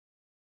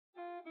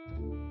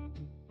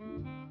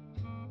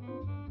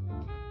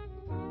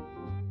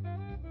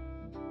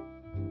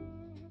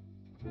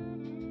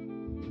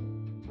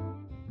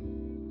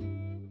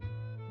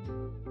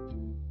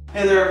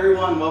Hey there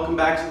everyone, welcome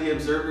back to the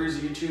Observer's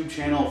YouTube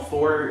channel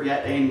for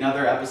yet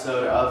another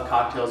episode of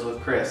Cocktails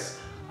with Chris.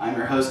 I'm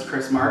your host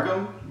Chris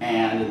Markham,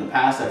 and in the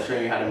past I've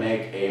shown you how to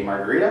make a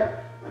margarita,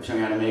 I've shown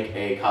you how to make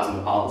a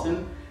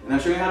cosmopolitan, and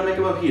I've shown you how to make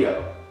a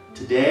mojito.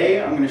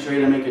 Today I'm going to show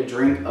you how to make a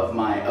drink of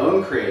my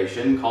own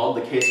creation called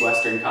the Case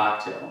Western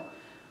cocktail.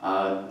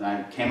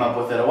 I came up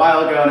with it a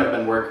while ago and I've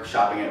been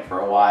workshopping it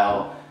for a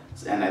while,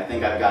 and I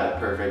think I've got it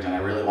perfect, and I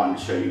really wanted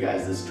to show you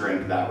guys this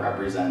drink that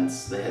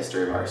represents the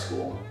history of our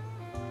school.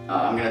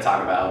 I'm going to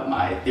talk about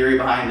my theory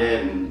behind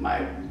it and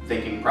my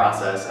thinking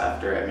process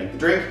after I make the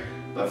drink,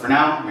 but for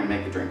now I'm going to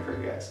make the drink for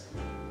you guys.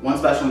 One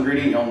special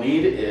ingredient you'll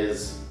need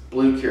is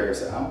blue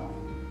curacao.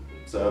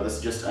 So this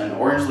is just an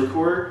orange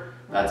liqueur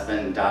that's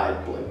been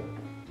dyed blue.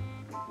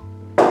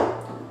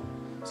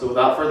 So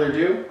without further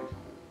ado,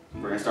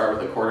 we're going to start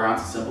with a 1/4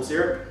 ounce of simple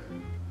syrup.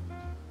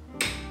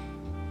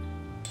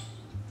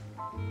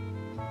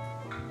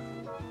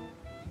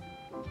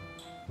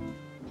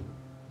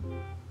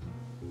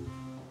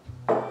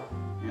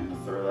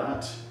 Throw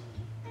that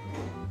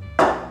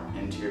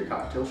into your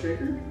cocktail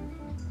shaker.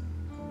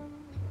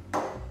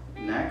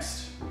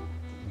 Next,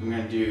 I'm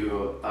going to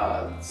do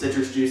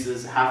citrus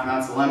juices, 1/2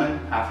 ounce of lemon,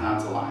 1/2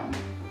 ounce of lime.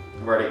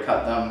 I've already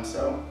cut them,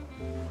 so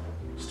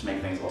just to make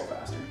things a little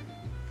faster.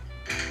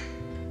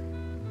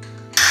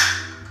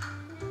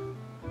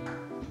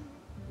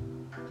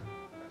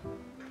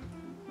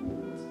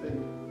 Ooh, that's big.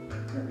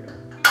 There we go.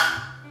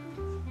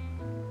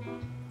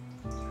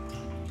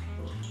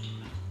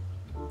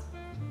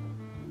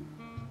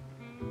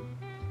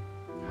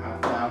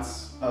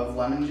 Of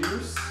lemon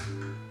juice.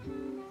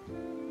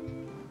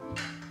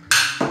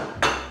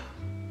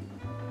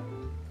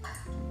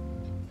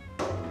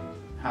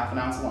 1/2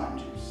 ounce of lime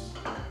juice.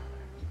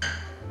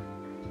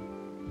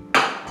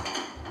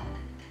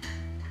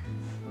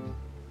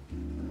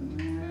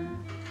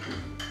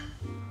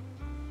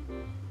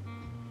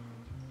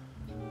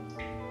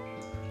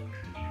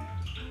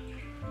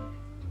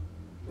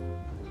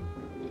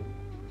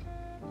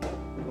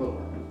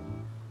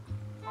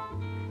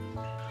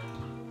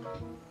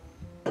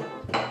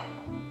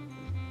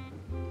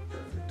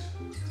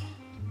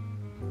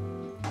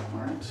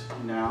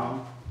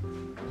 Now,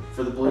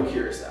 for the blue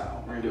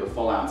curacao, we're going to do a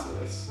full ounce of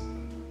this.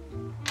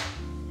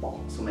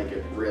 This will make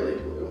it really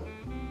blue.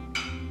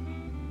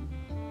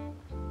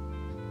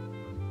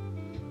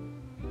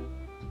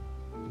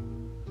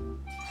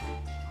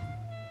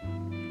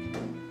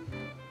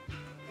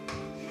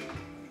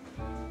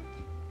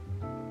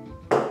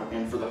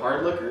 And for the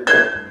hard liquor,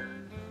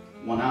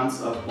 1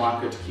 ounce of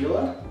Blanco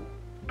tequila.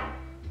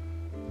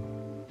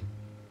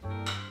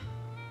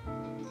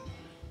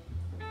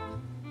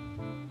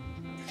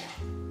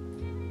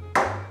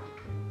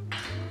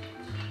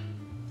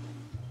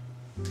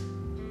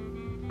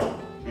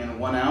 And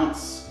 1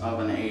 ounce of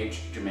an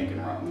aged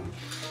Jamaican rum.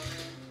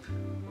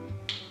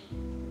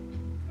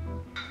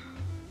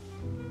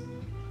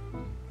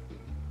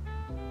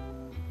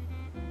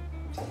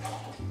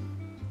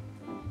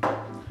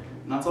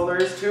 And that's all there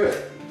is to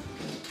it.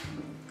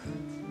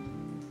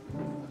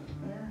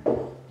 There.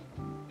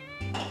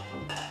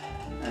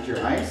 Add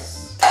your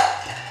ice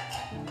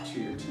to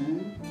your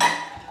tin.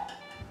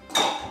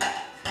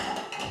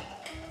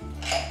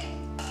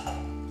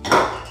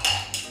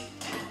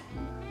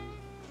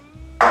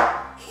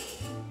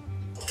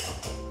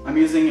 I'm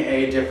using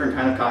a different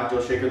kind of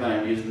cocktail shaker than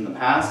I've used in the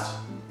past.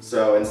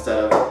 So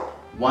instead of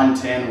one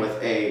tin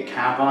with a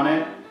cap on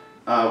it,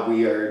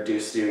 we are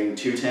just doing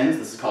 2 tins.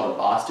 This is called a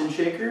Boston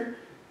shaker.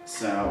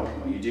 So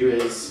what you do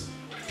is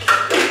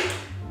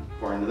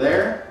pour into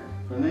there,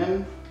 put it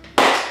in,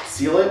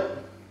 seal it,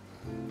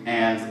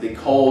 and the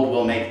cold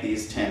will make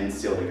these tins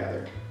seal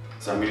together.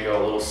 So I'm going to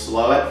go a little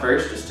slow at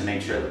first just to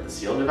make sure that the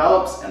seal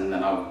develops, and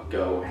then I'll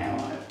go ham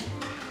on it.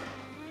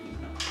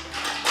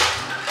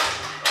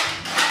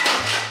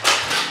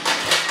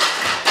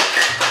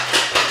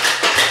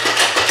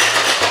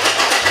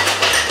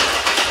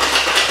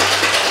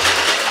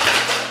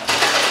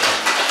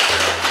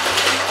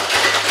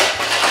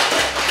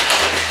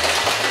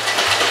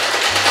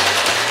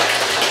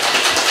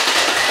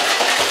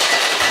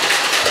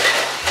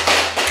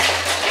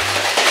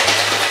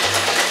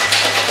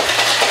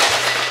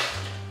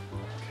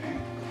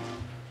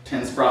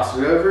 Tin's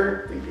frosted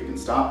over, I think you can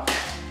stop,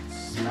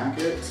 smack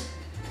it,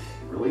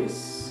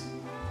 release.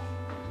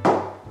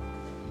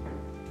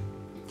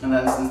 And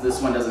then since this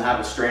one doesn't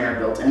have a strainer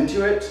built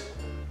into it,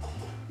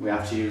 we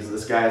have to use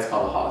this guy. It's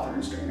called a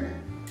Hawthorne strainer.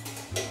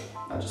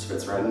 That just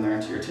fits right in there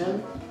into your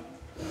tin.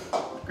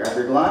 Grab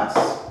your glass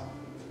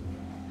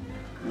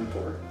and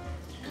pour.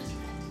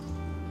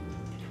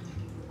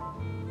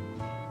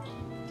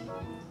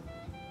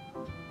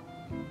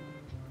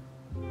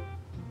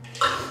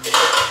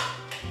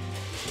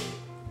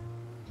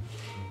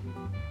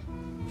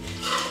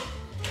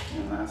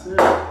 And that's it.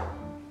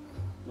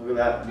 Look at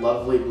that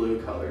lovely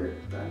blue color.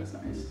 That is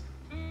nice.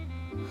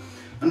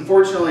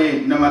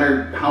 Unfortunately, no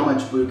matter how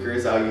much blue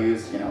curacao you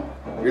use,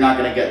 you're not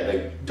going to get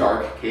the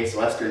dark Case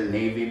Western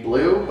navy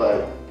blue,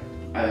 but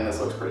I think this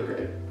looks pretty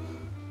great.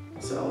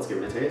 So let's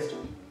give it a taste.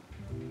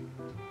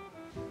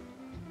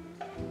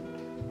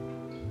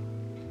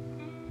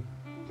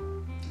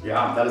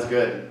 Yeah, that is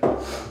good.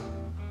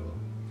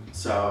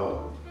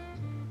 So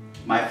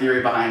my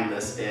theory behind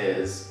this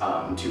is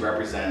to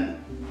represent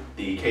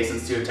the Case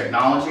Institute of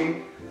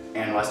Technology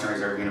and Western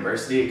Reserve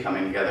University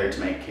coming together to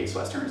make Case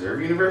Western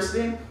Reserve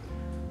University.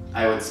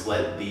 I would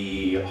split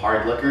the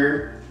hard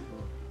liquor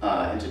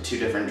into two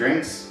different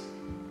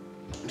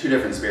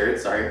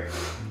spirits, sorry.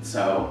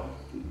 So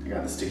I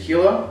got this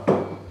tequila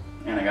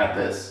and I got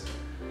this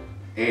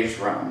aged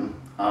rum.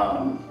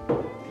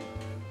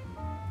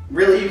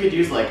 Really, you could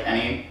use like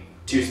any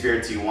two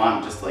spirits you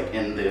want, just like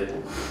in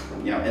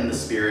the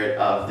spirit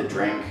of the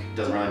drink.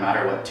 Doesn't really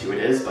matter what two it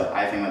is, but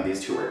I think that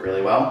these two work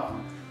really well.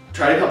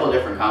 Tried a couple of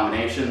different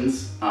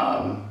combinations,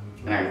 and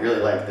I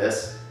really like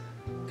this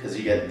because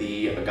you get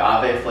the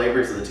agave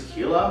flavors of the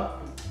tequila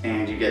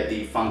and you get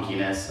the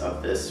funkiness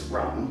of this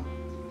rum.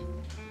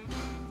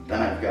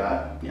 Then I've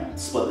got,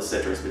 split the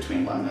citrus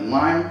between lemon and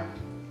lime,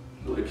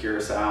 blue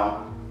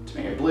curacao to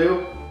make it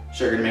blue,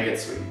 sugar to make it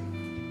sweet.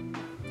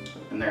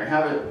 And there you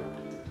have it.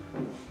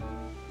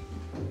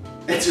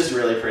 It's just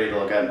really pretty to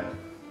look at.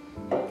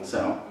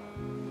 So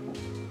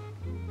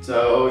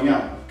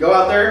go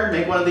out there,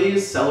 make one of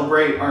these,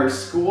 celebrate our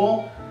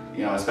school,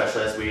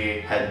 especially as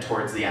we head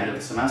towards the end of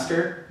the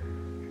semester.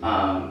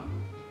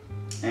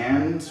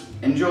 And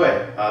enjoy.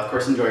 Of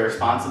course, enjoy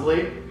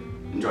responsibly,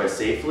 enjoy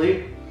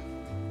safely.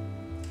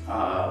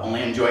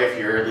 Only enjoy if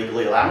you're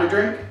legally allowed to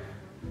drink,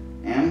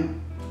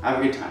 and have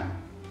a good time.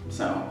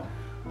 So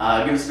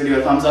give this video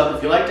a thumbs up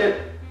if you liked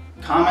it,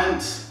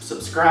 comment,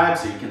 subscribe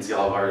so you can see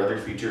all of our other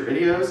future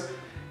videos,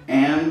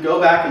 and go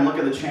back and look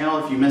at the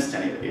channel if you missed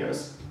any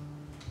videos.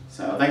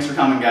 So thanks for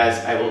coming,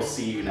 guys. I will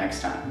see you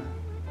next time.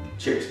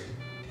 Cheers.